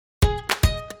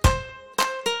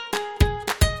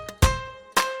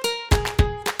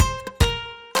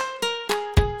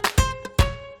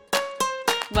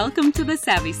Welcome to the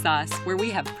Savvy Sauce, where we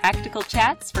have practical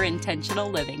chats for intentional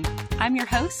living. I'm your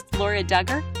host, Laura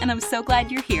Duggar, and I'm so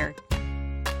glad you're here.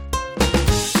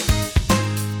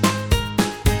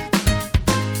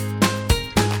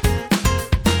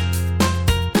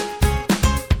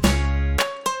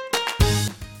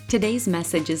 Today's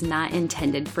message is not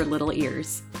intended for little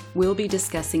ears. We'll be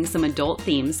discussing some adult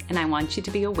themes, and I want you to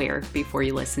be aware before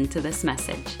you listen to this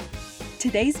message.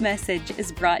 Today's message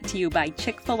is brought to you by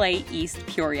Chick-fil-A East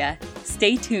Peoria.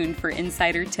 Stay tuned for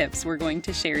insider tips we're going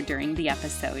to share during the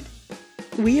episode.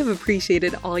 We have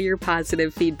appreciated all your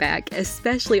positive feedback,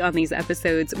 especially on these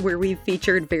episodes where we've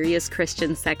featured various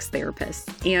Christian sex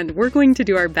therapists. And we're going to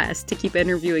do our best to keep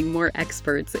interviewing more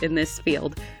experts in this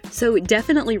field. So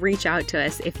definitely reach out to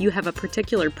us if you have a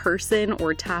particular person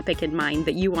or topic in mind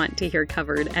that you want to hear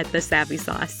covered at the Savvy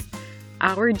Sauce.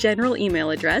 Our general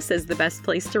email address is the best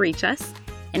place to reach us,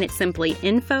 and it's simply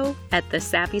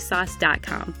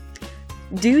info@thesavvysauce.com.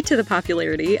 Due to the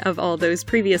popularity of all those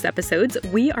previous episodes,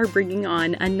 we are bringing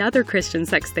on another Christian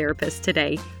sex therapist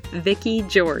today, Vickie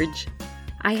George.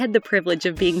 I had the privilege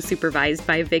of being supervised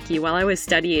by Vickie while I was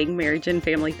studying marriage and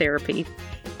family therapy.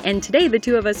 And today the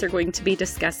two of us are going to be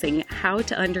discussing how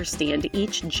to understand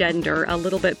each gender a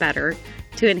little bit better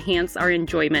to enhance our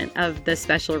enjoyment of the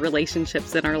special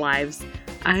relationships in our lives.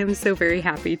 I am so very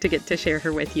happy to get to share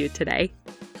her with you today.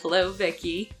 Hello,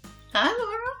 Vickie. Hi,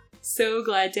 Laura. So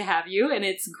glad to have you, and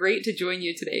it's great to join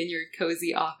you today in your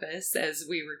cozy office as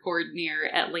we record near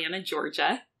Atlanta,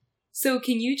 Georgia. So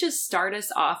can you just start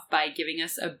us off by giving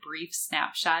us a brief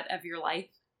snapshot of your life?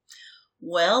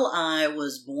 Well, I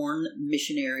was born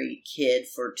missionary kid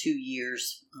for 2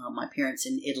 years, my parents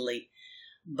in Italy,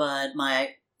 but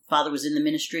my father was in the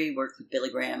ministry, worked with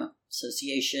Billy Graham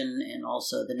Association and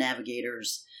also the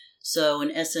Navigators. So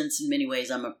in essence, in many ways,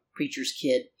 I'm a preacher's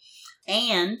kid.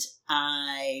 And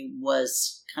I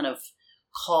was kind of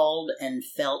called and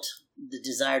felt the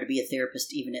desire to be a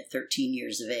therapist even at 13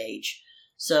 years of age.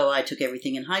 So I took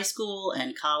everything in high school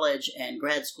and college and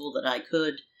grad school that I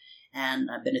could.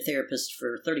 And I've been a therapist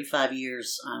for 35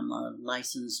 years. I'm a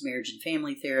licensed marriage and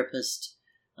family therapist,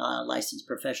 licensed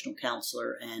professional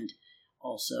counselor, and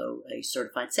also a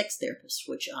certified sex therapist,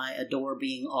 which I adore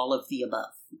being all of the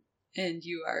above. And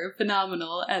you are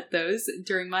phenomenal at those.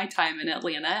 During my time in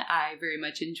Atlanta, I very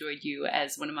much enjoyed you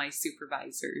as one of my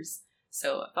supervisors.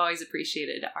 So I've always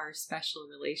appreciated our special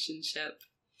relationship.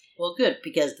 Well, good,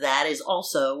 because that is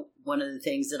also one of the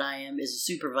things that I am is a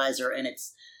supervisor, and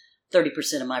it's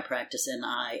 30% of my practice, and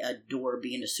I adore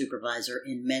being a supervisor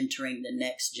in mentoring the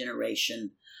next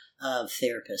generation of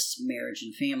therapists, marriage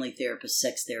and family therapists,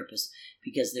 sex therapists,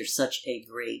 because there's such a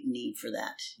great need for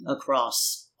that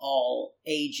across all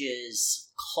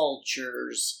ages,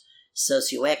 cultures,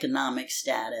 socioeconomic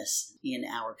status in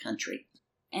our country.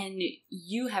 And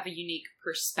you have a unique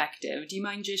perspective. Do you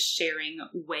mind just sharing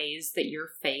ways that your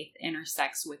faith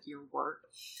intersects with your work?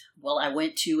 Well, I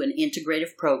went to an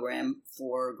integrative program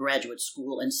for graduate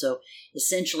school, and so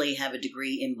essentially have a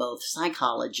degree in both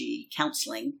psychology,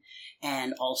 counseling,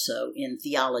 and also in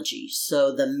theology.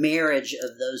 So the marriage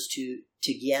of those two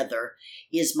together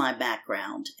is my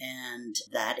background, and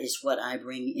that is what I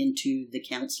bring into the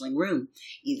counseling room,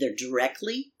 either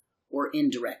directly or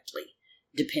indirectly,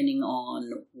 depending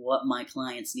on what my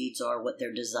clients' needs are, what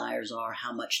their desires are,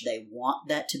 how much they want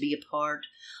that to be a part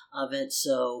of it.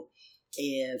 So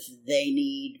if they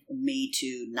need me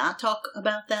to not talk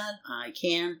about that, I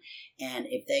can. And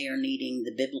if they are needing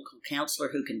the biblical counselor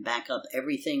who can back up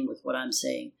everything with what I'm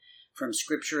saying from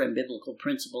scripture and biblical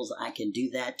principles, I can do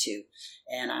that too.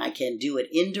 And I can do it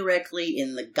indirectly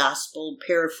in the gospel,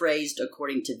 paraphrased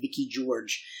according to Vickie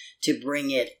George, to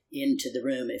bring it into the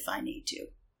room if I need to.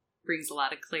 Brings a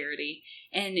lot of clarity.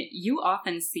 And you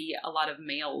often see a lot of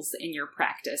males in your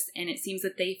practice, and it seems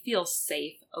that they feel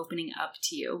safe opening up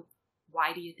to you.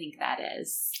 Why do you think that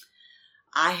is?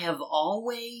 I have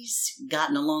always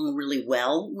gotten along really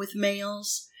well with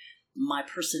males. My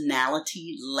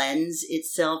personality lends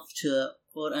itself to,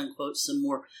 quote unquote, some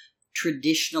more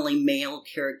traditionally male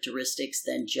characteristics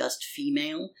than just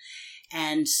female.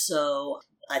 And so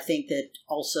I think that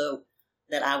also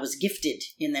that I was gifted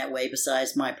in that way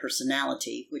besides my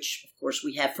personality, which of course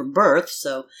we have from birth.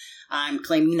 So I'm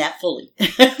claiming that fully.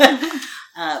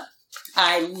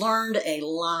 I learned a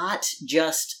lot.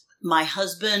 My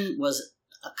husband was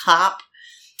a cop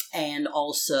and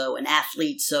also an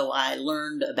athlete, so I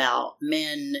learned about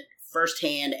men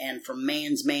firsthand and from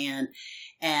man's man.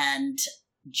 And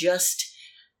just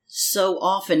so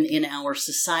often in our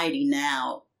society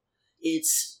now,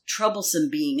 it's troublesome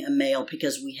being a male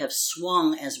because we have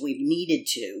swung as we've needed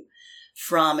to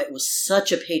from it was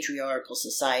such a patriarchal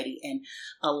society and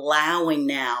allowing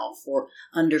now for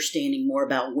understanding more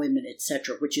about women,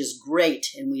 etc., which is great,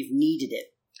 and we've needed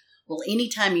it. Well,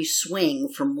 anytime you swing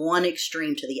from one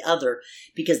extreme to the other,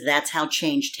 because that's how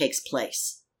change takes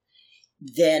place,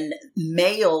 then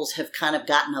males have kind of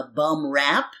gotten a bum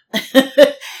rap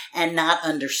and not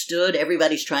understood.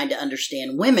 Everybody's trying to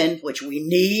understand women, which we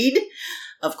need,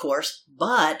 of course,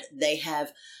 but they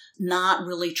have not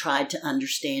really tried to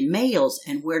understand males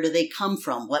and where do they come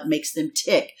from, what makes them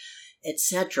tick,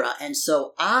 etc. And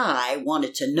so I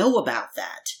wanted to know about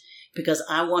that because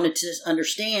I wanted to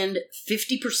understand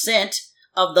 50%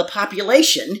 of the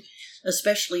population,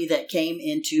 especially that came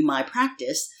into my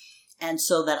practice, and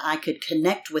so that I could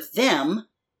connect with them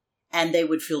and they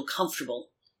would feel comfortable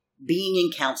being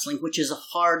in counseling, which is a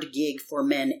hard gig for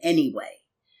men anyway.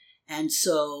 And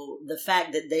so the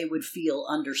fact that they would feel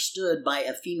understood by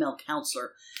a female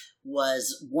counselor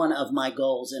was one of my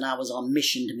goals, and I was on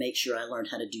mission to make sure I learned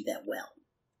how to do that well.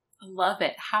 I love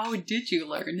it. How did you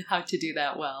learn how to do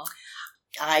that well?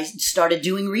 I started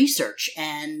doing research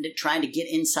and trying to get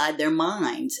inside their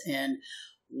minds and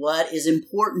what is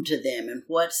important to them and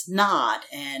what's not,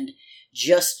 and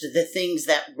just the things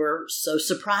that were so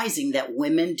surprising that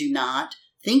women do not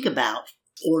think about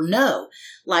or know.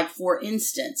 Like, for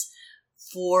instance,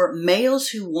 for males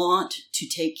who want to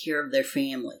take care of their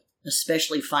family,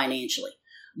 especially financially,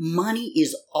 money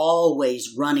is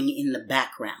always running in the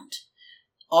background.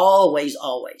 Always,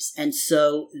 always. And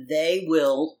so they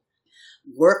will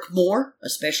work more,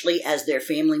 especially as their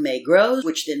family may grow,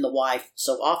 which then the wife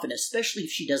so often, especially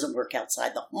if she doesn't work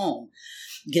outside the home,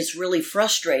 gets really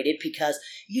frustrated because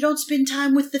you don't spend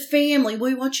time with the family.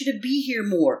 We want you to be here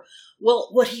more. Well,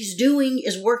 what he's doing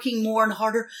is working more and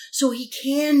harder so he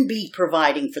can be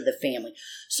providing for the family.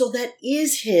 So that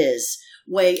is his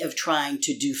way of trying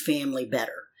to do family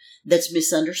better. That's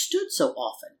misunderstood so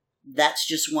often. That's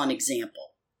just one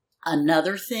example.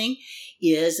 Another thing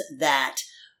is that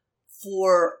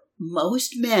for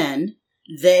most men,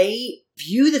 they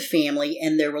view the family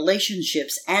and their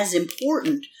relationships as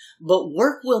important, but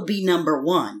work will be number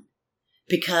one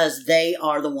because they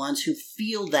are the ones who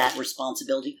feel that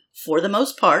responsibility for the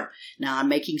most part. Now, I'm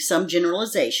making some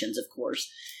generalizations, of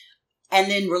course. And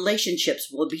then relationships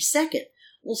will be second.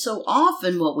 Well, so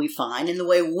often what we find, and the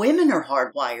way women are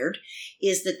hardwired,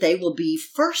 is that they will be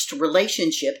first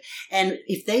relationship, and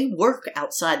if they work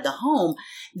outside the home,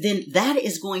 then that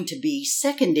is going to be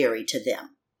secondary to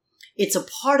them. It's a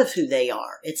part of who they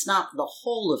are. It's not the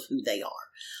whole of who they are.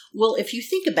 Well, if you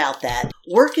think about that,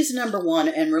 work is number one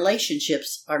and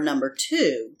relationships are number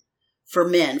two for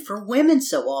men. For women,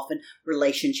 so often,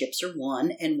 relationships are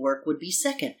one and work would be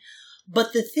second.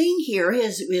 But the thing here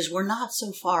is we're not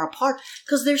so far apart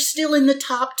because they're still in the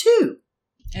top two.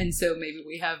 And so maybe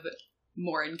we have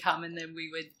more in common than we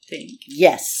would think.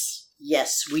 Yes,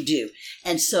 we do.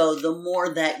 And so the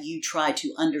more that you try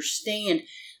to understand,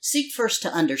 seek first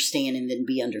to understand and then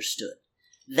be understood.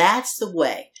 That's the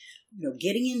way.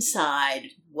 Getting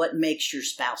inside what makes your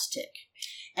spouse tick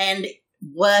and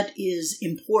what is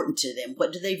important to them.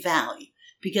 What do they value?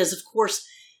 Because, of course,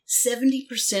 70%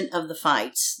 of the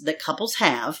fights that couples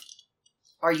have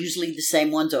are usually the same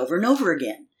ones over and over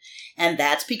again. And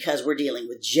that's because we're dealing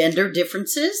with gender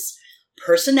differences,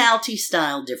 personality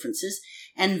style differences,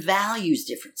 and values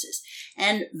differences.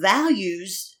 And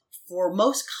values, for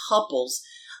most couples,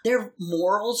 their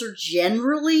morals are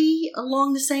generally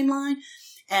along the same line,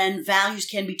 and values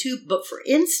can be too. But for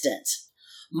instance,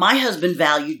 my husband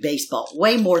valued baseball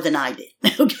way more than I did.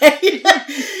 Okay?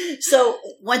 So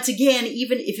once again,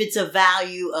 even if it's a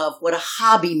value of what a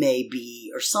hobby may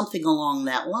be or something along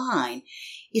that line,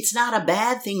 it's not a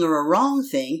bad thing or a wrong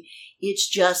thing. It's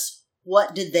just,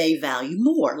 what did they value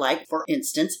more? Like, for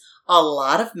instance, a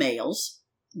lot of males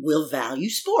will value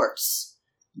sports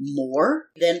more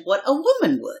than what a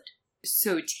woman would.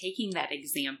 So taking that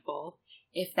example,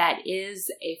 if that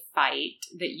is a fight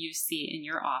that you see in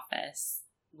your office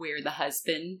where the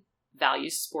husband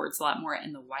values sports a lot more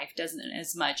and the wife doesn't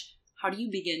as much, how do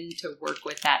you begin to work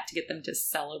with that to get them to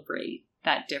celebrate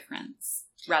that difference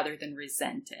rather than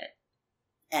resent it?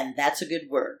 And that's a good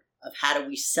word of how do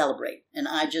we celebrate. And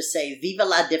I just say, vive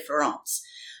la différence,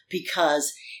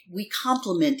 because we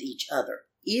complement each other.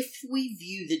 If we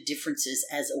view the differences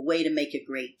as a way to make a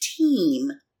great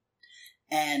team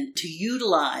and to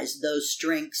utilize those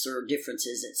strengths or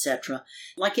differences, etc.,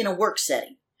 like in a work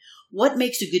setting, what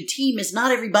makes a good team is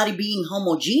not everybody being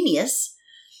homogeneous.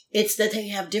 It's that they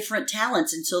have different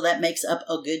talents, and so that makes up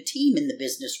a good team in the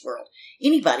business world.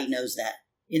 Anybody knows that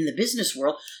in the business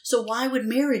world. So why would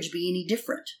marriage be any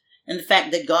different? And the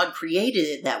fact that God created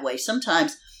it that way,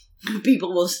 sometimes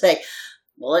people will say,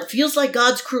 well, it feels like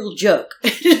God's cruel joke.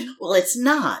 Well, it's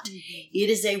not. Mm-hmm. It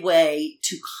is a way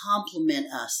to complement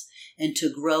us and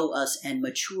to grow us and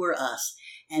mature us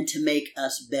and to make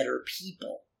us better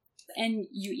people. And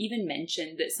you even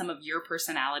mentioned that some of your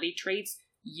personality traits,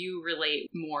 you relate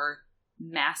more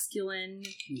masculine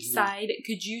side.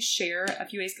 Could you share a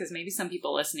few ways? Because maybe some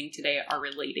people listening today are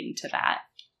relating to that.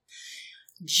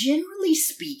 Generally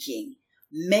speaking,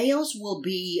 males will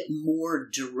be more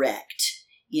direct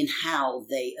in how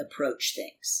they approach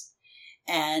things,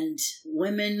 and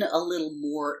women a little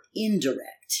more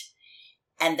indirect.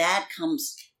 And that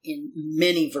comes in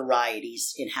many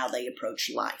varieties in how they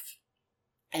approach life.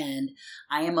 And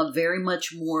I am a very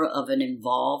much more of an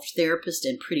involved therapist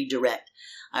and pretty direct.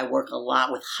 I work a lot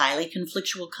with highly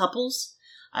conflictual couples.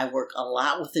 I work a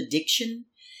lot with addiction.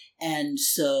 And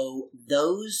so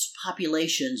those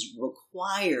populations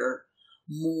require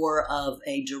more of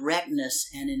a directness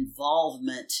and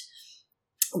involvement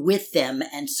with them.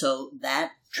 And so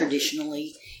that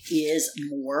traditionally is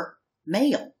more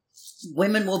male.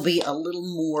 Women will be a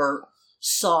little more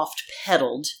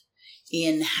soft-pedaled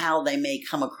in how they may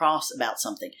come across about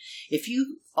something. If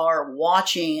you are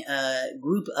watching a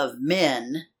group of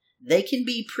men, they can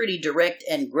be pretty direct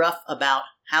and gruff about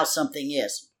how something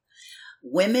is.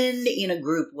 Women in a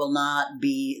group will not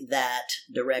be that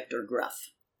direct or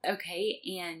gruff. Okay,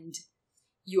 and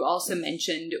you also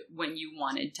mentioned when you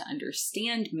wanted to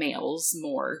understand males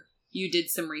more, you did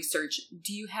some research.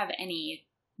 Do you have any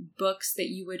books that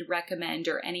you would recommend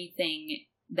or anything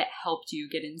that helped you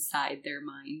get inside their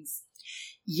minds?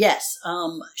 Yes.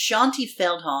 Shanti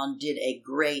Feldhahn did a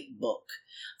great book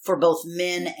for both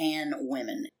men and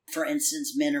women. For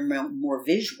instance, men are more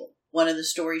visual. One of the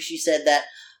stories, she said that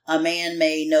a man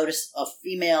may notice a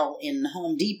female in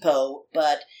Home Depot,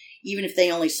 but even if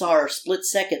they only saw her a split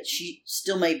second, she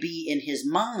still may be in his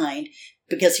mind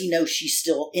because he knows she's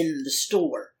still in the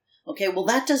store. Okay, well,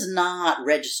 that does not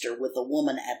register with a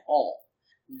woman at all.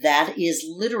 That is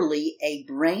literally a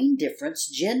brain difference,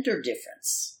 gender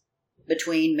difference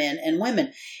between men and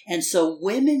women. And so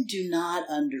women do not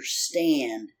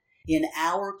understand in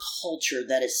our culture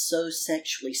that is so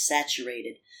sexually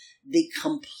saturated the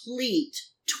complete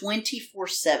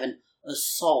 24/7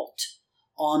 assault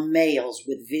on males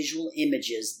with visual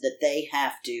images that they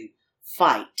have to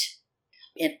fight.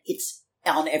 And it's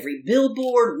on every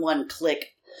billboard, one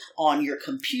click on your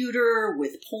computer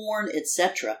with porn,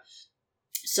 etc.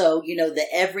 So, the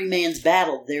every man's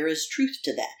battle, there is truth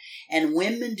to that. And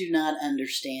women do not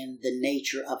understand the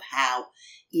nature of how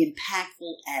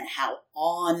impactful and how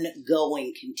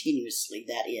ongoing continuously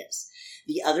that is.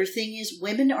 The other thing is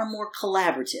women are more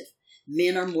collaborative.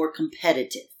 Men are more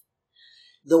competitive.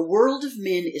 The world of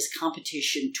men is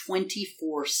competition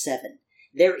 24/7.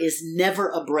 There is never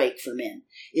a break for men.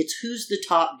 It's who's the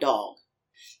top dog.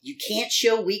 You can't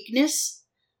show weakness.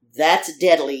 That's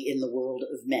deadly in the world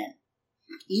of men.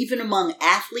 Even among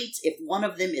athletes, if one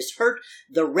of them is hurt,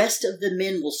 the rest of the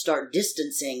men will start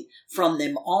distancing from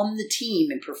them on the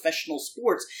team in professional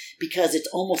sports because it's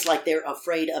almost like they're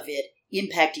afraid of it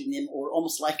impacting them, or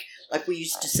almost like we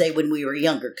used to say when we were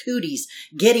younger, cooties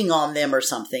getting on them or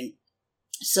something,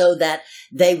 so that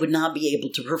they would not be able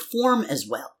to perform as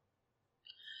well.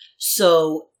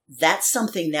 So that's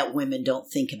something that women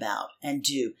don't think about and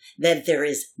do, that there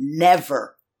is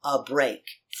never a break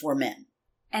for men.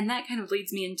 And that kind of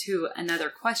leads me into another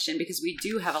question, because we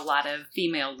do have a lot of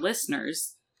female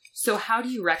listeners. So how do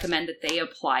you recommend that they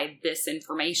apply this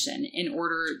information in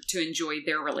order to enjoy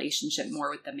their relationship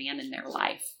more with the man in their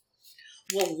life?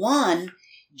 Well, one,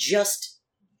 just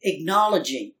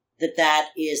acknowledging that that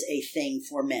is a thing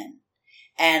for men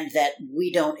and that we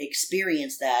don't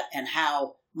experience that and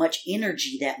how much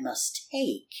energy that must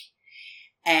take,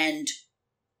 and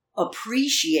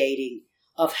appreciating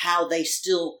of how they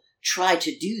still try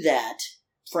to do that,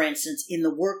 for instance, in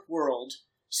the work world,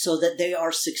 so that they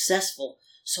are successful,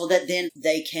 so that then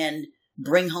they can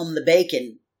bring home the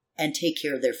bacon and take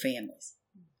care of their families.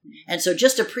 And so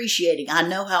just appreciating, I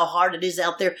know how hard it is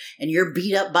out there and you're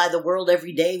beat up by the world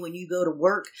every day when you go to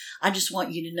work. I just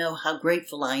want you to know how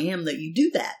grateful I am that you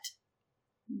do that.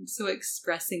 So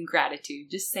expressing gratitude,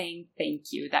 just saying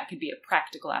thank you, that could be a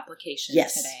practical application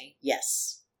today.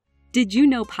 Yes. Did you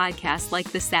know podcasts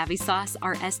like The Savvy Sauce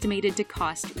are estimated to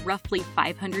cost roughly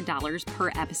 $500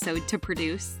 per episode to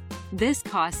produce? This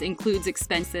cost includes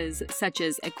expenses such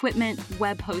as equipment,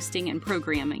 web hosting, and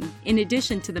programming, in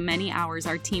addition to the many hours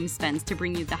our team spends to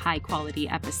bring you the high-quality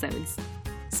episodes.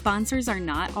 Sponsors are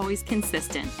not always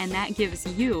consistent, and that gives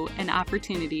you an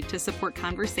opportunity to support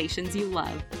conversations you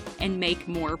love and make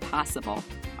more possible.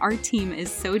 Our team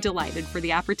is so delighted for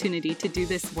the opportunity to do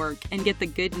this work and get the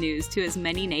good news to as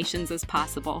many nations as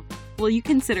possible. Will you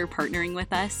consider partnering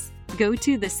with us? Go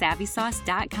to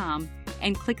thesavvysauce.com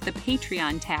and click the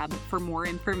Patreon tab for more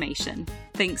information.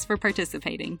 Thanks for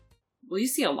participating. Well, you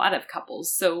see a lot of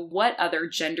couples, so what other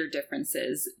gender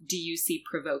differences do you see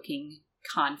provoking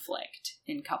conflict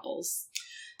in couples?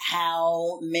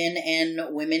 How men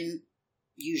and women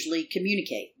usually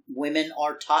communicate. Women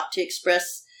are taught to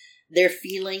express their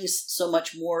feelings so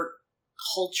much more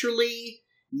culturally.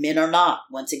 Men are not.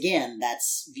 Once again,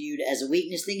 that's viewed as a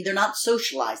weakness thing. They're not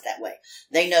socialized that way.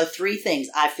 They know three things.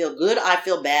 I feel good, I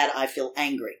feel bad, I feel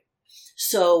angry.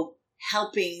 So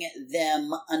helping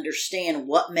them understand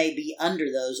what may be under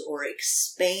those or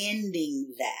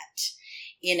expanding that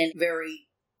in a very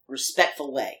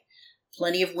respectful way.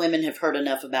 Plenty of women have heard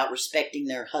enough about respecting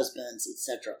their husbands,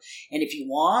 etc. And if you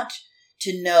want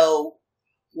to know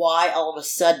why all of a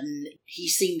sudden he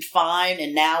seemed fine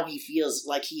and now he feels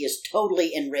like he is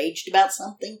totally enraged about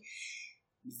something,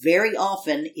 very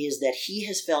often is that he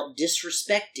has felt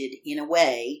disrespected in a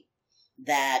way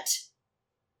that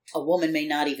a woman may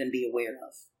not even be aware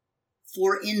of.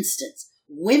 For instance,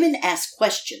 women ask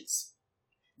questions.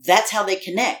 That's how they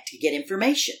connect to get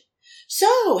information.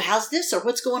 So, how's this, or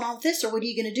what's going on with this, or what are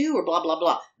you going to do, or blah, blah,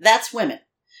 blah. That's women.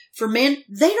 For men,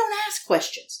 they don't ask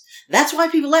questions. That's why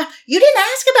people laugh. You didn't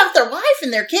ask about their wife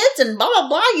and their kids and blah, blah,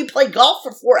 blah. You play golf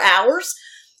for 4 hours.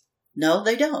 No,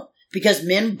 they don't. Because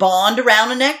men bond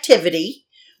around an activity.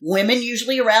 Women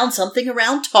usually around something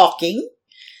around talking.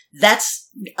 That's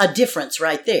a difference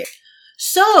right there.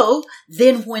 So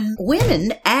then when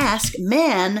women ask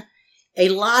men a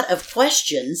lot of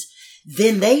questions,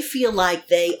 then they feel like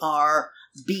they are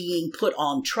being put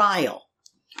on trial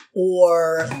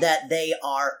or that they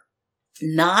are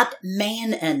not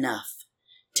man enough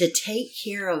to take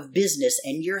care of business,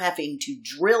 and you're having to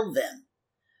drill them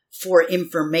for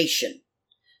information.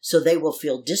 So they will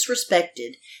feel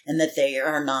disrespected and that they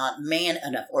are not man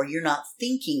enough, or you're not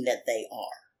thinking that they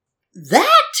are.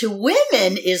 That to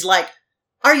women is like,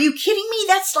 are you kidding me?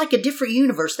 That's like a different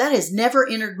universe. That has never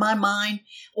entered my mind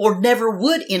or never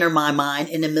would enter my mind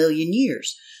in a million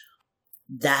years.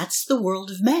 That's the world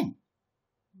of men.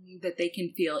 That they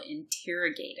can feel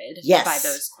interrogated yes, by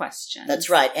those questions.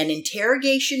 That's right. An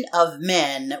interrogation of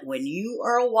men when you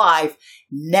are a wife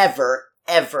never,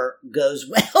 ever goes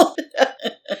well.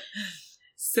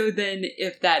 So then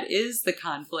if that is the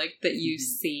conflict that you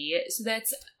see, so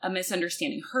that's a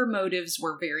misunderstanding. Her motives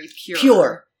were very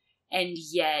pure. And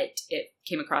yet it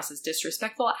came across as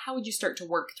disrespectful. How would you start to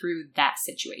work through that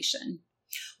situation?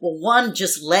 Well, one,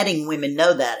 just letting women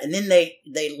know that. And then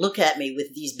they look at me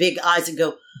with these big eyes and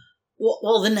go,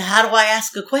 well, then how do I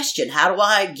ask a question? How do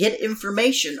I get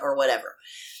information or whatever?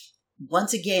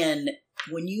 Once again,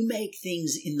 when you make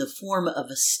things in the form of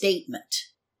a statement,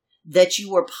 that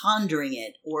you are pondering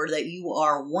it or that you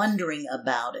are wondering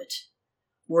about it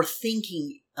or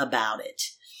thinking about it,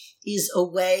 is a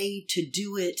way to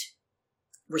do it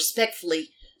respectfully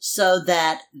so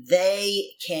that they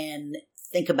can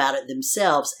think about it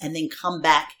themselves and then come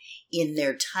back in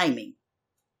their timing.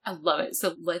 I love it.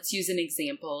 So let's use an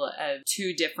example of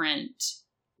 2 different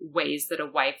ways that a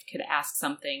wife could ask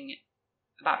something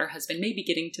about her husband, maybe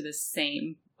getting to the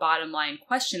same bottom line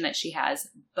question that she has,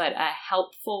 but a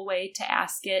helpful way to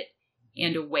ask it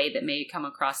and a way that may come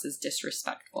across as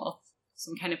disrespectful.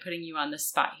 So I'm kind of putting you on the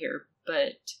spot here,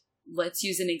 but let's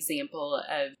use an example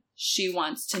of she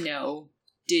wants to know,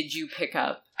 did you pick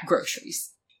up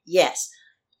groceries? Yes.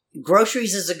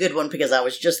 Groceries is a good one because I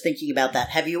was just thinking about that.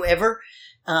 Have you ever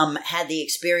had the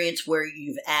experience where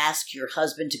you've asked your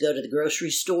husband to go to the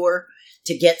grocery store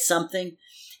to get something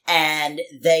and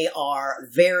they are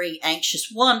very anxious,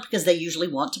 one, because they usually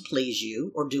want to please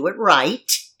you or do it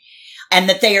right, and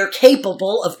that they are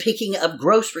capable of picking up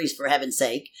groceries, for heaven's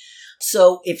sake.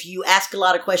 So if you ask a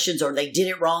lot of questions or they did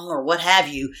it wrong or what have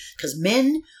you, because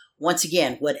men, once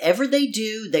again, whatever they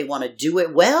do, they want to do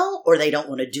it well or they don't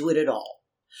want to do it at all.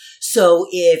 So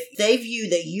if they view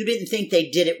that you didn't think they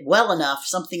did it well enough,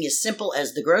 something as simple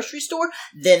as the grocery store,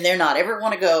 then they're not ever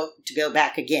want to go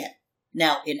back again.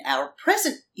 Now, in our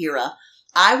present era,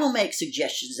 I will make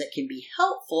suggestions that can be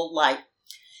helpful, like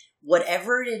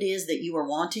whatever it is that you are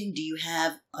wanting, do you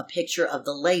have a picture of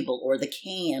the label or the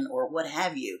can or what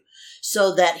have you,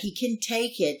 so that he can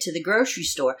take it to the grocery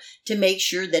store to make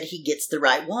sure that he gets the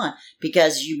right one?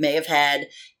 Because you may have had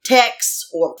texts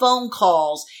or phone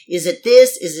calls. Is it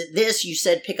this? Is it this? You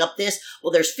said pick up this.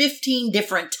 Well, there's 15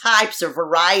 different types or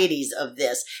varieties of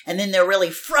this. And then they're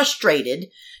really frustrated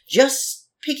just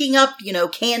picking up,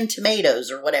 canned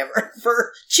tomatoes or whatever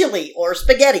for chili or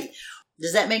spaghetti.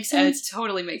 Does that make sense? It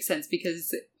totally makes sense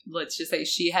because let's just say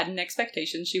she had an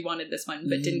expectation. She wanted this one,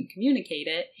 but didn't communicate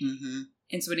it. Mm-hmm.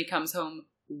 And so when he comes home,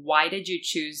 why did you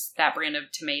choose that brand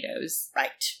of tomatoes?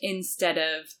 Right. Instead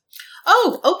of...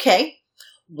 Oh, okay.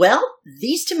 Well,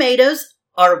 these tomatoes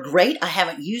are great. I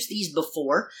haven't used these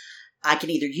before. I can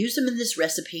either use them in this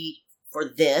recipe for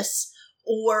this,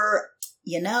 or,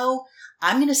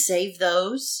 I'm going to save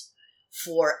those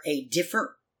for a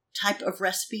different type of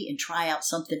recipe and try out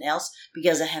something else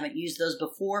because I haven't used those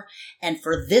before. And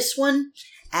for this one,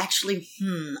 actually,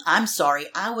 I'm sorry,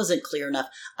 I wasn't clear enough.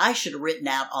 I should have written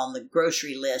out on the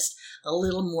grocery list a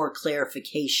little more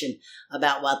clarification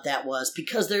about what that was,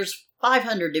 because there's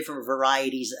 500 different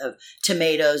varieties of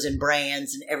tomatoes and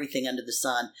brands and everything under the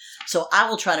sun. So I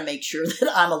will try to make sure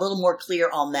that I'm a little more clear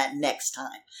on that next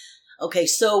time. Okay,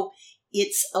 so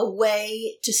it's a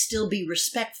way to still be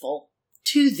respectful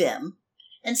to them.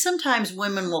 And sometimes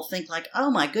women will think like,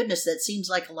 oh my goodness, that seems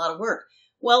like a lot of work.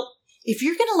 Well, if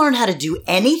you're going to learn how to do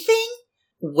anything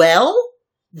well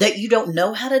that you don't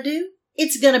know how to do,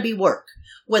 it's going to be work.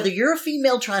 Whether you're a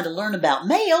female trying to learn about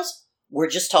males, we're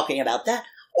just talking about that,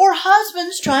 or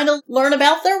husbands trying to learn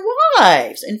about their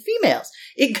wives and females.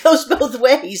 It goes both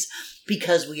ways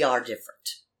because we are different.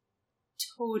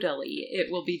 Totally.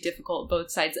 It will be difficult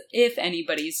both sides. If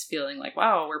anybody's feeling like,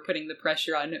 wow, we're putting the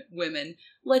pressure on women,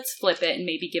 let's flip it and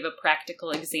maybe give a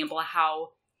practical example of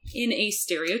how in a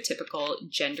stereotypical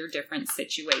gender different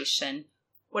situation,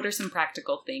 what are some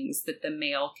practical things that the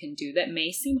male can do that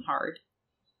may seem hard,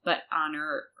 but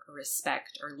honor,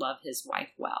 respect, or love his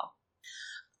wife well?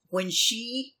 When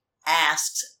she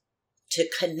asks to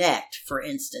connect, for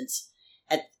instance,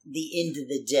 at the end of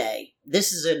the day,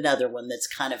 this is another one that's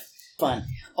kind of fun.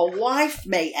 A wife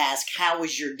may ask, how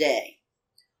was your day?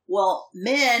 Well,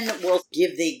 men will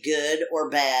give the good or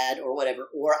bad or whatever,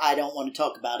 or I don't want to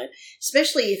talk about it,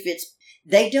 especially if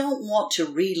they don't want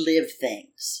to relive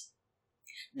things.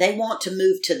 They want to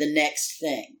move to the next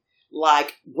thing.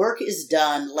 Like, work is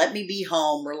done, let me be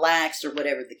home, relaxed, or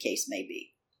whatever the case may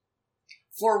be.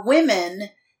 For women,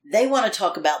 they want to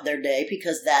talk about their day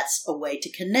because that's a way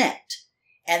to connect.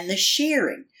 And the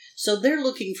sharing. So they're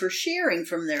looking for sharing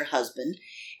from their husband,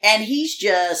 and he's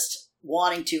just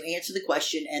wanting to answer the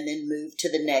question and then move to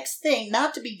the next thing,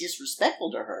 not to be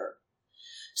disrespectful to her.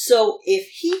 So if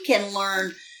he can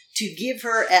learn to give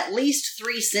her at least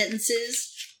 3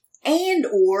 sentences, and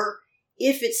or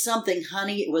if it's something,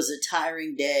 honey, it was a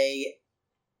tiring day,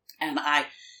 and I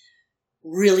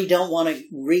really don't want to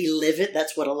relive it.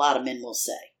 That's what a lot of men will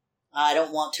say. I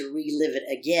don't want to relive it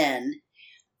again.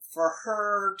 For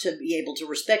her to be able to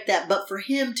respect that, but for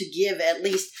him to give at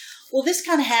least, well, this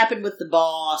kind of happened with the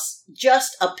boss,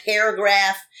 just a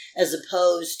paragraph as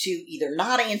opposed to either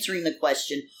not answering the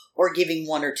question or giving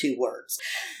 1 or 2 words.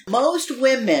 Most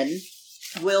women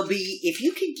will be, if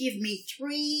you can give me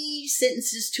 3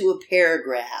 sentences to a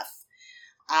paragraph,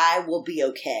 I will be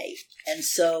okay. And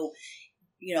so,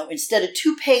 instead of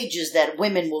 2 pages that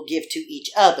women will give to each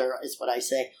other, is what I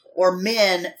say, or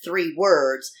men 3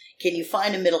 words, can you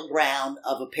find a middle ground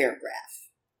of a paragraph?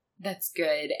 That's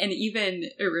good. And even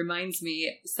it reminds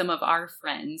me, some of our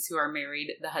friends who are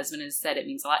married, the husband has said it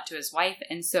means a lot to his wife.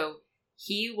 And so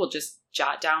he will just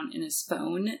jot down in his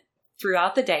phone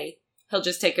throughout the day. He'll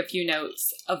just take a few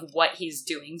notes of what he's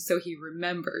doing so he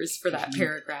remembers for that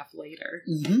paragraph later.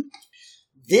 Mm-hmm.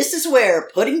 This is where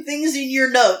putting things in your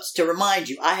notes to remind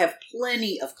you. I have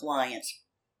plenty of clients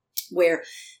where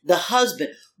the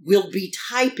husband will be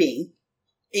typing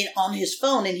on his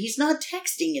phone, and he's not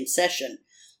texting in session,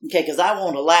 okay, because I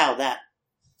won't allow that.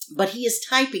 But he is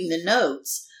typing the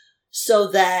notes so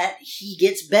that he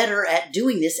gets better at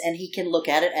doing this, and he can look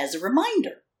at it as a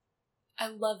reminder. I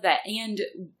love that. And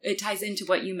it ties into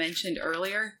what you mentioned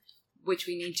earlier, which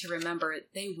we need to remember.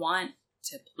 They want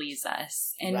to please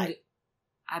us. And right.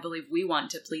 I believe we want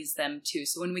to please them too.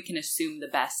 So when we can assume the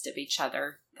best of each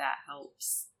other, that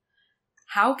helps.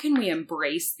 How can we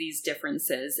embrace these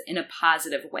differences in a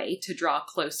positive way to draw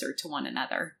closer to one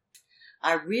another?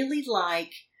 I really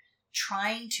like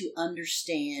trying to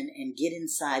understand and get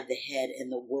inside the head and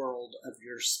the world of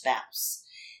your spouse.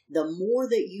 The more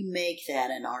that you make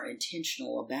that and are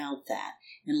intentional about that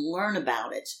and learn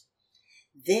about it,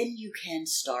 then you can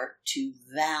start to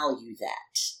value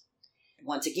that.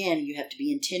 Once again, you have to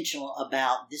be intentional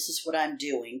about this is what I'm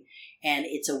doing, and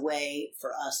it's a way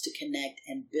for us to connect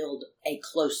and build a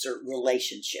closer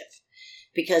relationship.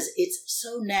 Because it's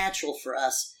so natural for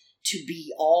us to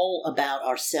be all about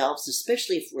ourselves,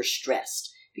 especially if we're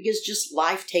stressed, because just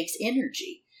life takes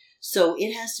energy. So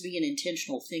it has to be an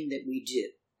intentional thing that we do.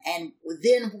 And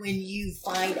then when you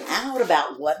find out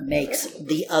about what makes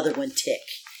the other one tick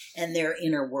and their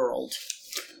inner world,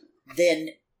 then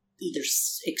either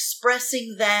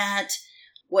expressing that,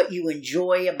 what you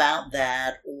enjoy about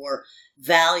that, or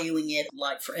valuing it.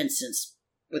 Like, for instance,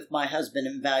 with my husband,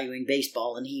 I'm valuing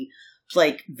baseball, and he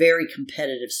played very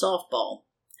competitive softball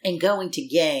and going to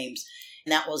games.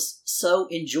 And that was so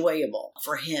enjoyable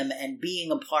for him, and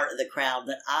being a part of the crowd,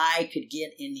 that I could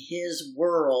get in his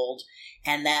world,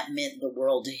 and that meant the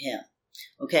world to him.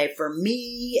 Okay, for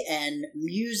me and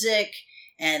music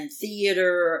and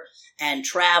theater and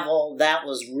travel, that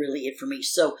was really it for me.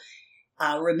 So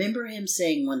I remember him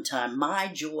saying one time, my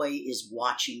joy is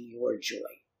watching your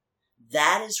joy.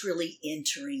 That is really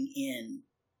entering in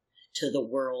to the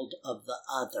world of the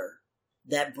other.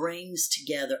 That brings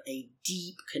together a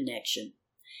deep connection.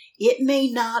 It may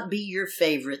not be your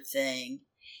favorite thing.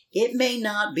 It may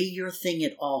not be your thing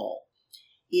at all.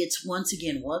 It's, once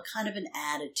again, what kind of an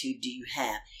attitude do you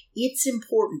have? It's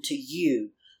important to you,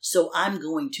 so I'm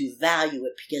going to value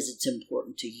it because it's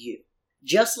important to you.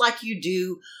 Just like you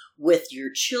do with your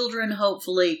children,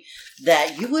 hopefully,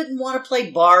 that you wouldn't want to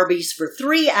play Barbies for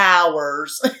 3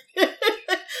 hours.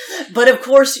 But of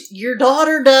course, your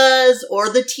daughter does, or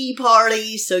the tea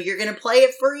party, so you're going to play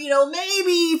it for,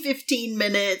 maybe 15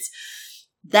 minutes,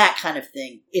 that kind of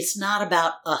thing. It's not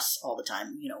about us all the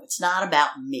time. It's not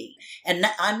about me. And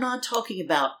I'm not talking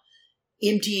about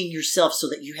emptying yourself so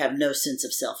that you have no sense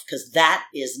of self, because that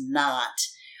is not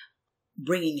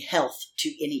bringing health to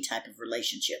any type of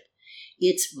relationship.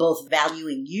 It's both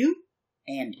valuing you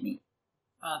and me.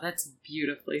 Oh, that's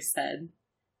beautifully said.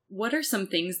 What are some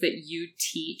things that you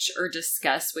teach or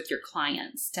discuss with your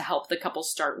clients to help the couple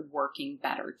start working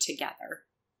better together?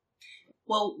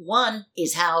 Well, one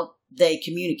is how they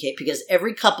communicate, because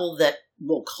every couple that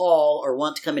will call or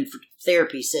want to come in for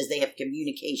therapy says they have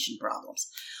communication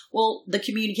problems. Well, the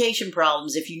communication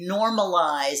problems, if you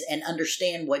normalize and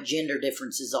understand what gender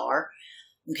differences are,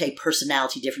 okay,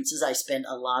 personality differences. I spend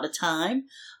a lot of time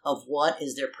of what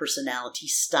is their personality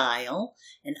style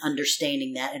and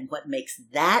understanding that and what makes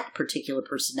that particular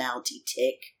personality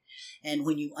tick. And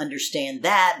when you understand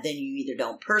that, then you either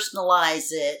don't personalize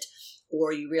it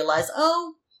or you realize,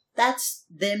 oh, that's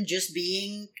them just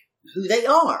being who they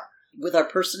are with our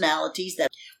personalities that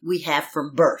we have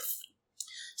from birth.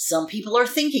 Some people are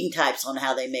thinking types on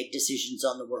how they make decisions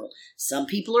on the world. Some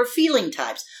people are feeling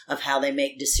types of how they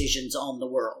make decisions on the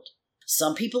world.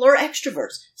 Some people are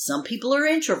extroverts. Some people are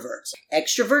introverts.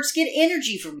 Extroverts get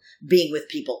energy from being with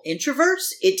people.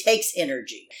 Introverts, it takes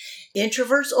energy.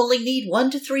 Introverts only need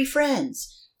 1 to 3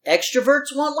 friends.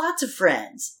 Extroverts want lots of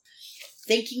friends.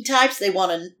 Thinking types, they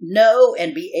want to know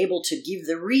and be able to give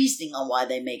the reasoning on why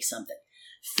they make something.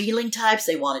 Feeling types,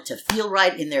 they want it to feel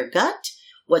right in their gut,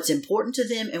 what's important to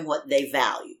them and what they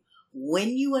value. When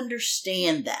you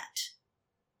understand that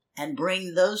and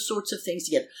bring those sorts of things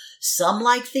together, some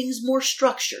like things more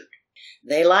structured.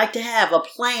 They like to have a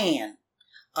plan.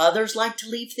 Others like to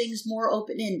leave things more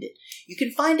open-ended. You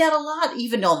can find out a lot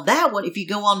even on that one if you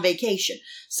go on vacation.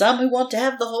 Some who want to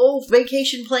have the whole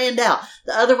vacation planned out.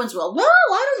 The other ones, well,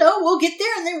 I don't know. We'll get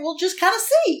there and then we'll just kind of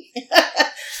see.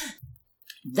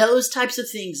 Those types of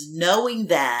things, knowing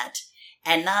that,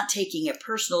 and not taking it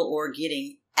personal or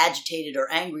getting agitated or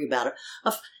angry about it,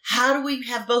 of how do we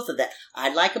have both of that?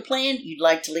 I'd like a plan. You'd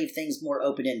like to leave things more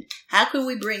open-ended. How can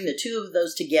we bring the two of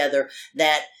those together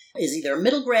that is either a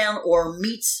middle ground or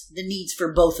meets the needs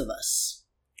for both of us?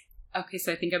 Okay,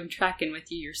 so I think I'm tracking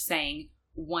with you. You're saying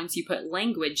once you put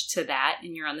language to that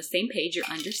and you're on the same page, you're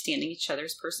understanding each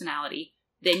other's personality,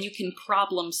 then you can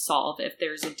problem solve if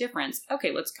there's a difference.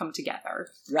 Okay, let's come together.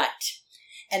 Right.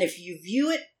 And if you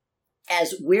view it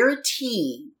as we're a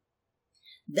team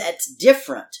that's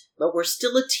different, but we're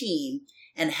still a team,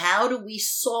 and how do we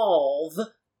solve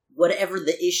whatever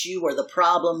the issue or the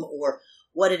problem or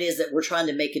what it is that we're trying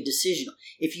to make a decision on?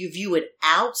 If you view it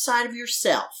outside of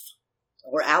yourself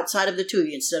or outside of the two of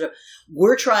you, instead of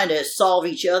we're trying to solve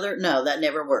each other, no, that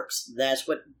never works. That's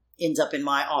what ends up in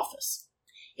my office.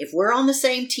 If we're on the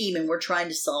same team and we're trying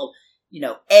to solve,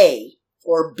 A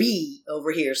or B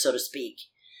over here, so to speak,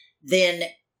 then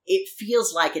it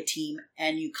feels like a team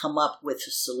and you come up with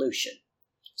a solution.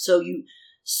 So you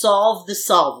solve the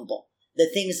solvable. The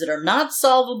things that are not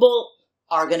solvable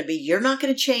are going to be, you're not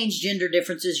going to change gender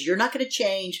differences. You're not going to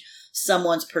change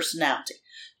someone's personality.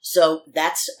 So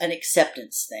that's an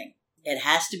acceptance thing. It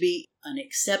has to be an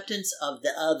acceptance of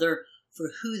the other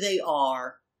for who they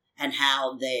are and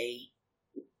how they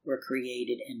were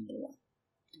created and born.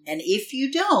 And if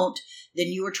you don't, then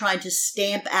you are trying to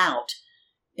stamp out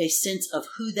a sense of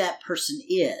who that person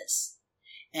is.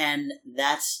 And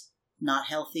that's not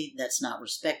healthy, that's not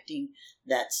respecting,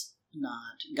 that's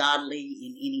not godly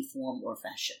in any form or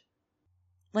fashion.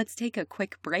 Let's take a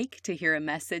quick break to hear a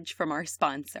message from our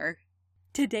sponsor.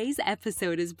 Today's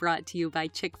episode is brought to you by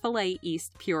Chick-fil-A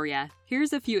East Peoria.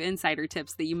 Here's a few insider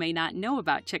tips that you may not know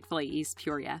about Chick-fil-A East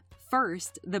Peoria.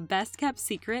 First, the best kept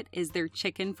secret is their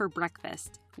chicken for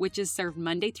breakfast, which is served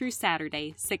Monday through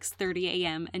Saturday, 6:30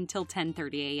 a.m. until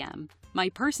 10:30 a.m. My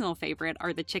personal favorite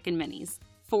are the chicken minis.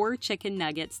 4 chicken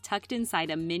nuggets tucked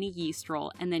inside a mini yeast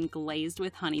roll and then glazed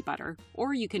with honey butter.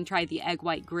 Or you can try the egg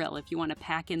white grill if you want to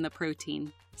pack in the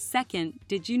protein. Second,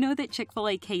 did you know that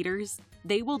Chick-fil-A caters?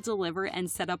 They will deliver and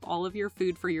set up all of your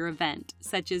food for your event,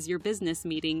 such as your business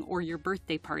meeting or your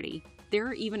birthday party. There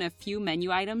are even a few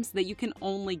menu items that you can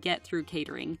only get through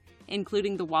catering,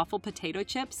 including the waffle potato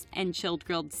chips and chilled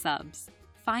grilled subs.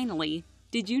 Finally,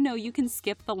 did you know you can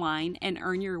skip the line and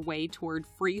earn your way toward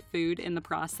free food in the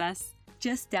process?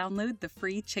 Just download the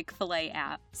free Chick-fil-A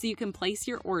app so you can place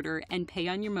your order and pay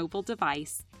on your mobile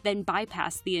device, then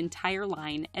bypass the entire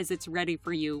line as it's ready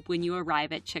for you when you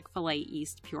arrive at Chick-fil-A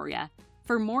East Peoria.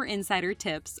 For more insider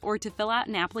tips or to fill out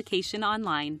an application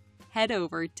online, head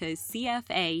over to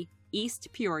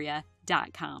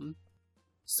cfaeastpeoria.com.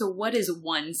 So what is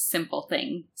one simple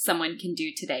thing someone can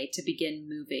do today to begin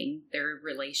moving their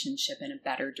relationship in a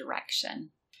better direction?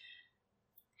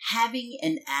 Having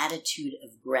an attitude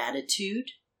of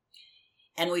gratitude.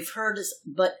 And we've heard this,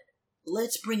 but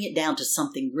let's bring it down to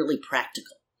something really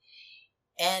practical.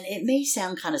 And it may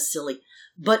sound kind of silly,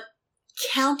 but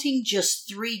counting just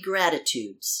 3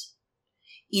 gratitudes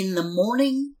in the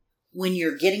morning when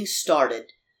you're getting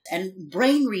started, and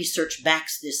brain research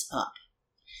backs this up,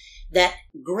 that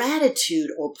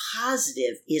gratitude or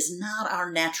positive is not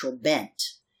our natural bent.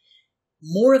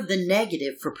 More of the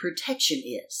negative for protection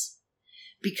is.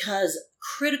 Because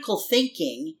critical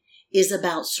thinking is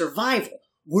about survival.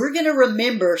 We're going to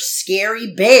remember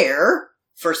scary bear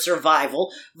for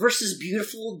survival versus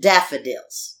beautiful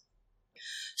daffodils.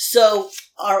 So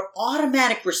our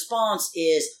automatic response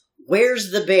is, where's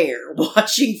the bear?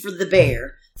 Watching for the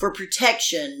bear for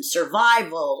protection,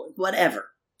 survival,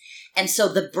 whatever. And so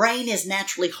the brain is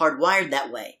naturally hardwired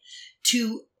that way.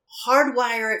 To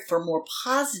hardwire it for more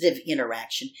positive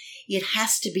interaction, it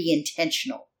has to be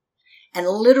intentional and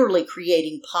literally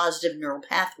creating positive neural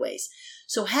pathways.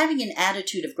 So having an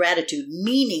attitude of gratitude,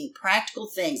 meaning practical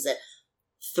things, that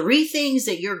 3 things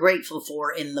that you're grateful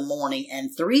for in the morning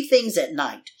and 3 things at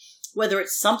night, whether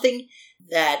it's something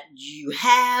that you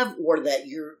have or that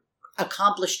you're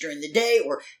accomplished during the day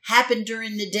or happened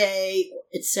during the day,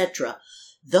 etc.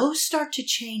 Those start to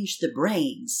change the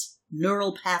brain's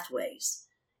neural pathways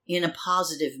in a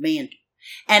positive manner.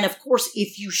 And of course,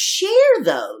 if you share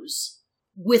those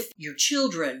with your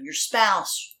children, your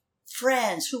spouse,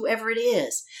 friends, whoever it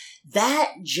is,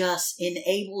 that just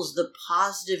enables the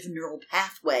positive neural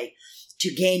pathway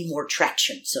to gain more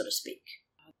traction, so to speak.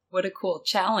 What a cool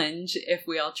challenge if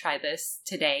we all try this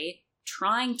today,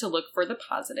 trying to look for the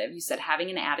positive. You said having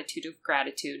an attitude of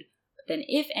gratitude, but then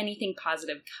if anything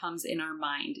positive comes in our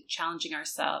mind, challenging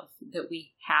ourselves that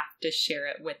we have to share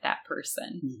it with that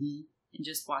person. Mm-hmm. And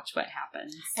just watch what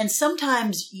happens. And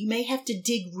sometimes you may have to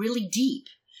dig really deep.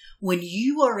 When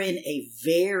you are in a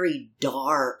very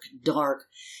dark,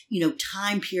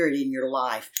 time period in your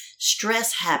life,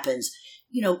 stress happens,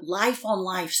 life on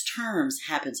life's terms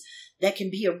happens, that can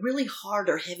be a really hard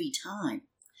or heavy time,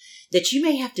 that you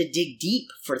may have to dig deep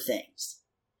for things.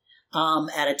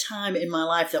 At a time in my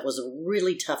life that was a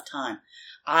really tough time,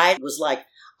 I was like,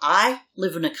 I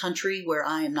live in a country where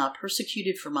I am not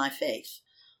persecuted for my faith.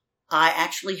 I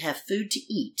actually have food to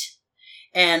eat.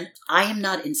 And I am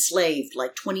not enslaved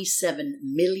like 27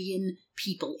 million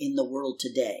people in the world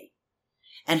today,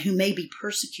 and who may be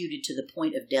persecuted to the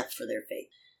point of death for their faith.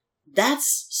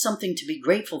 That's something to be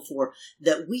grateful for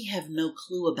that we have no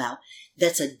clue about.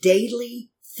 That's a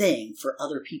daily thing for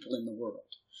other people in the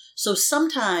world. So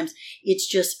sometimes it's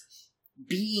just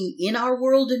being in our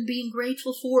world and being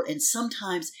grateful for, and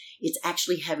sometimes it's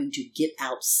actually having to get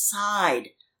outside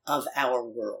of our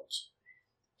world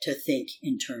to think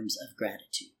in terms of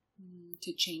gratitude.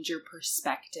 To change your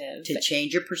perspective.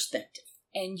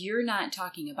 And you're not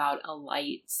talking about a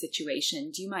light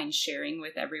situation. Do you mind sharing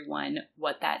with everyone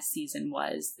what that season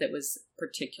was that was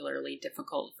particularly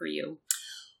difficult for you?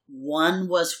 One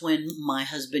was when my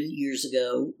husband years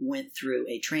ago went through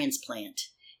a transplant,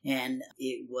 and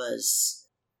it was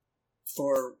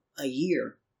for a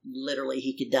year. Literally,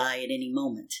 he could die at any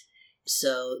moment.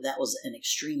 So that was an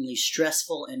extremely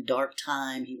stressful and dark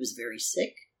time. He was very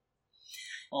sick.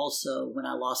 Also, when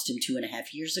I lost him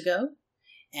 2.5 years ago,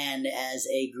 and as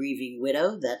a grieving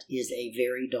widow, that is a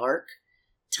very dark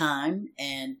time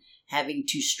and having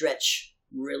to stretch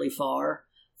really far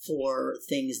for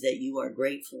things that you are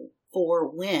grateful for,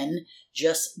 when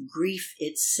just grief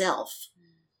itself,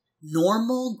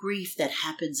 normal grief that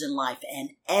happens in life,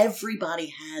 and everybody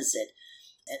has it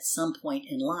at some point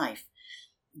in life.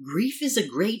 Grief is a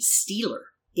great stealer.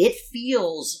 It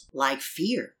feels like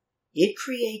fear. It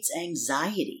creates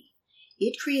anxiety.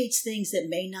 It creates things that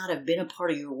may not have been a part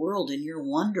of your world, and you're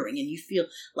wondering, and you feel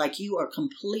like you are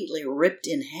completely ripped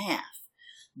in half.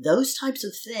 Those types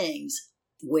of things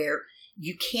where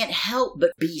you can't help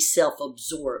but be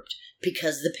self-absorbed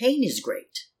because the pain is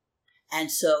great.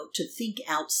 And so to think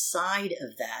outside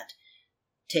of that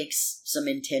takes some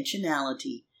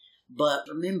intentionality. But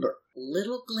remember,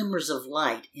 little glimmers of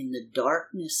light in the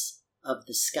darkness of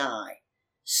the sky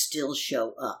still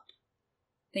show up.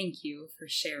 Thank you for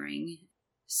sharing.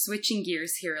 Switching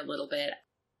gears here a little bit,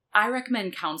 I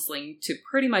recommend counseling to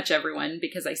pretty much everyone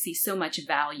because I see so much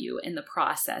value in the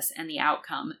process and the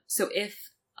outcome. So if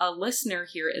a listener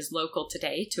here is local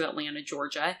today to Atlanta,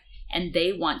 Georgia, and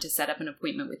they want to set up an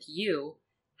appointment with you,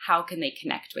 how can they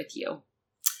connect with you?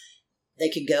 They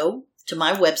could go to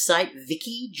my website,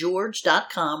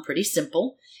 VickieGeorge.com, pretty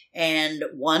simple. And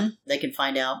one, they can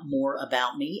find out more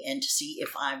about me and to see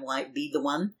if I might be the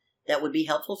one that would be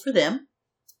helpful for them.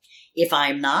 If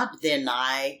I'm not, then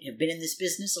I have been in this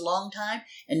business a long time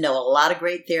and know a lot of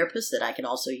great therapists that I can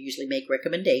also usually make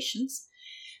recommendations.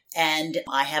 And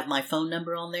I have my phone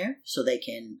number on there so they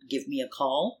can give me a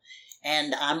call.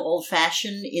 And I'm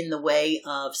old-fashioned in the way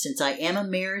of, since I am a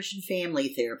marriage and family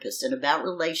therapist and about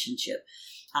relationship,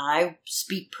 I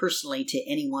speak personally to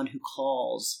anyone who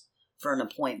calls for an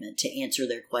appointment to answer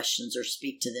their questions or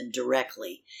speak to them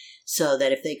directly, so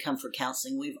that if they come for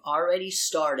counseling, we've already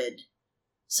started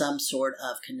some sort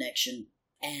of connection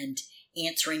and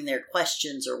answering their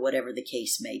questions or whatever the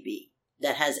case may be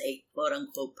that has a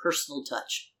quote-unquote personal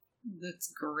touch.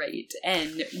 That's great.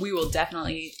 And we will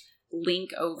definitely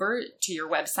link over to your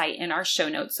website in our show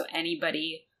notes. So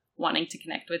anybody wanting to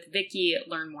connect with Vickie,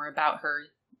 learn more about her,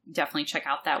 definitely check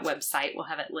out that website. We'll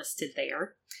have it listed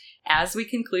there. As we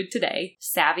conclude today,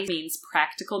 savvy means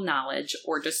practical knowledge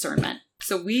or discernment.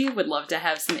 So we would love to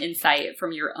have some insight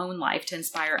from your own life to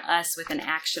inspire us with an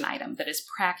action item that is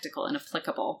practical and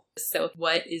applicable. So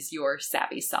what is your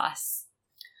savvy sauce?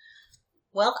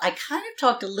 Well, I kind of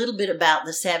talked a little bit about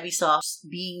the savvy sauce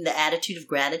being the attitude of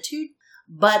gratitude,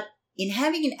 but in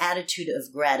having an attitude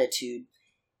of gratitude,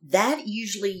 that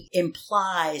usually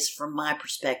implies, from my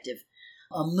perspective,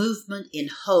 a movement in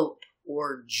hope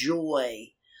or joy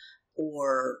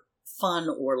or fun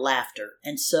or laughter.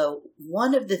 And so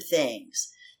one of the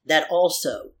things that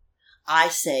also I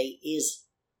say is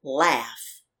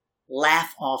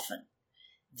laugh often.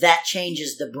 That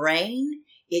changes the brain.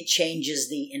 It changes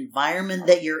the environment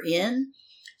that you're in.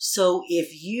 So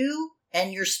if you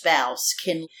and your spouse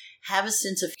can have a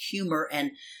sense of humor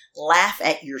and laugh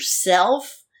at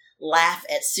yourself, laugh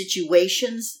at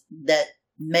situations that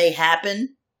may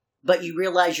happen, but you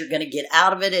realize you're going to get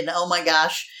out of it, and oh my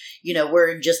gosh, we're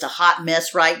in just a hot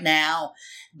mess right now.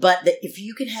 But if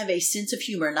you can have a sense of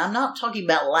humor, and I'm not talking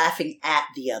about laughing at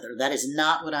the other, that is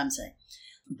not what I'm saying.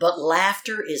 But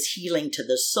laughter is healing to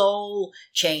the soul,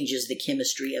 changes the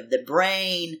chemistry of the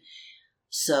brain.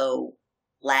 So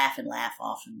laugh and laugh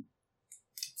often.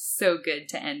 So good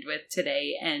to end with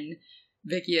today. And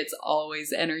Vickie, it's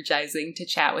always energizing to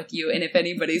chat with you. And if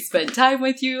anybody spent time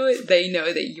with you, they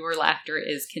know that your laughter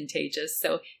is contagious.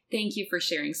 So thank you for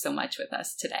sharing so much with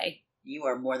us today. You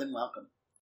are more than welcome.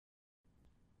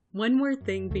 One more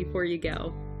thing before you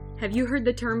go. Have you heard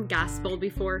the term gospel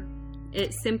before?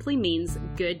 It simply means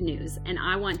good news, and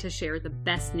I want to share the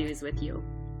best news with you.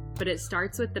 But it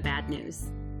starts with the bad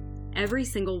news. Every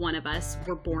single one of us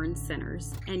were born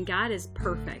sinners, and God is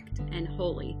perfect and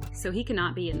holy, so he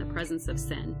cannot be in the presence of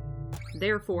sin.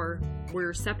 Therefore,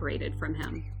 we're separated from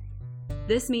him.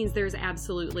 This means there's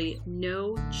absolutely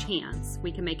no chance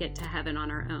we can make it to heaven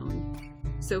on our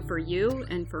own. So for you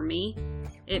and for me,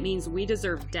 it means we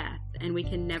deserve death, and we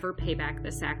can never pay back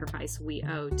the sacrifice we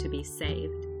owe to be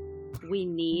saved. We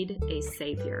need a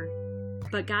Savior.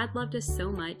 But God loved us so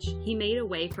much, he made a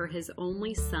way for his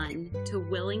only Son to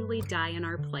willingly die in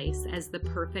our place as the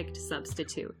perfect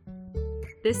substitute.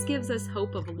 This gives us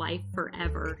hope of life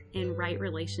forever in right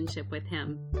relationship with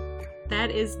him. That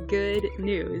is good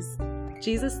news.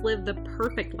 Jesus lived the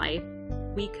perfect life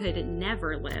we could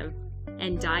never live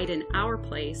and died in our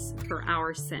place for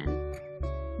our sin.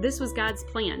 This was God's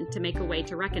plan to make a way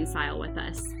to reconcile with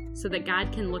us so that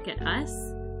God can look at us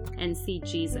and see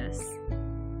Jesus.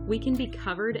 We can be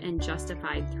covered and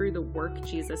justified through the work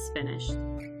Jesus finished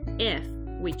if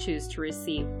we choose to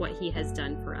receive what he has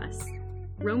done for us.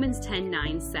 Romans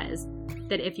 10:9 says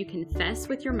that if you confess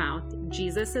with your mouth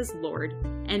Jesus is Lord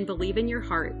and believe in your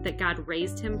heart that God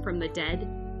raised him from the dead,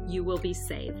 you will be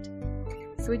saved.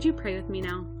 So would you pray with me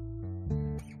now?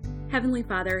 Heavenly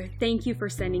Father, thank you for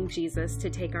sending Jesus to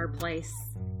take our place.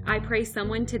 I pray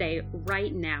someone today,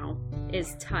 right now,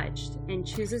 is touched and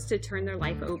chooses to turn their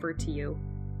life over to you.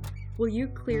 Will you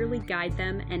clearly guide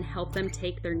them and help them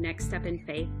take their next step in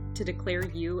faith to declare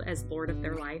you as Lord of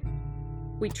their life?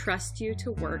 We trust you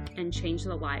to work and change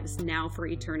the lives now for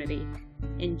eternity.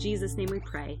 In Jesus' name we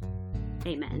pray.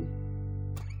 Amen.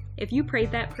 If you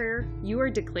prayed that prayer, you are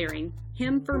declaring,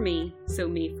 him for me, so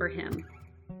me for him.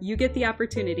 You get the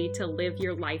opportunity to live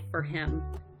your life for him.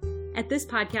 At this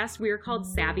podcast, we are called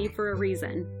Savvy for a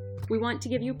reason. We want to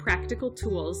give you practical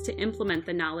tools to implement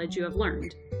the knowledge you have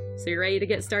learned. So you ready to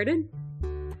get started?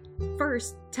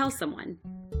 First, tell someone.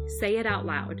 Say it out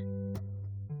loud.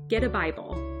 Get a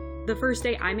Bible. The first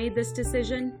day I made this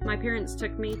decision, my parents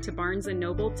took me to Barnes &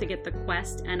 Noble to get the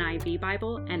Quest NIV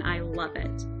Bible, and I love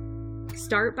it.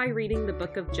 Start by reading the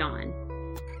book of John.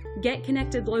 Get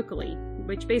connected locally,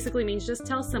 which basically means just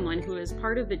tell someone who is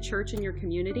part of the church in your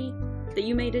community that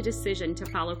you made a decision to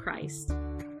follow Christ.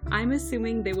 I'm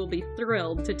assuming they will be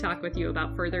thrilled to talk with you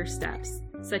about further steps,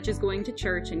 such as going to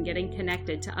church and getting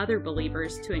connected to other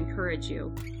believers to encourage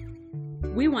you.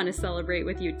 We want to celebrate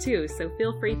with you too, so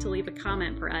feel free to leave a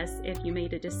comment for us if you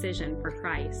made a decision for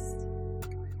Christ.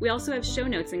 We also have show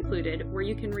notes included where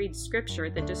you can read scripture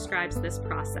that describes this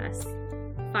process.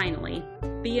 Finally,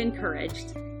 be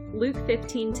encouraged. Luke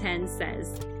 15:10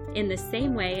 says, "In the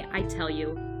same way, I tell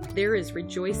you, there is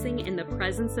rejoicing in the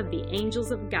presence of the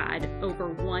angels of God over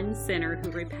one sinner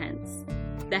who repents."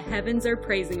 The heavens are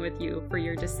praising with you for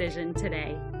your decision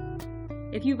today.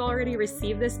 If you've already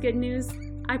received this good news,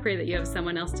 I pray that you have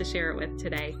someone else to share it with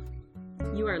today.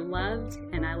 You are loved,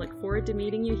 and I look forward to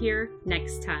meeting you here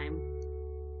next time.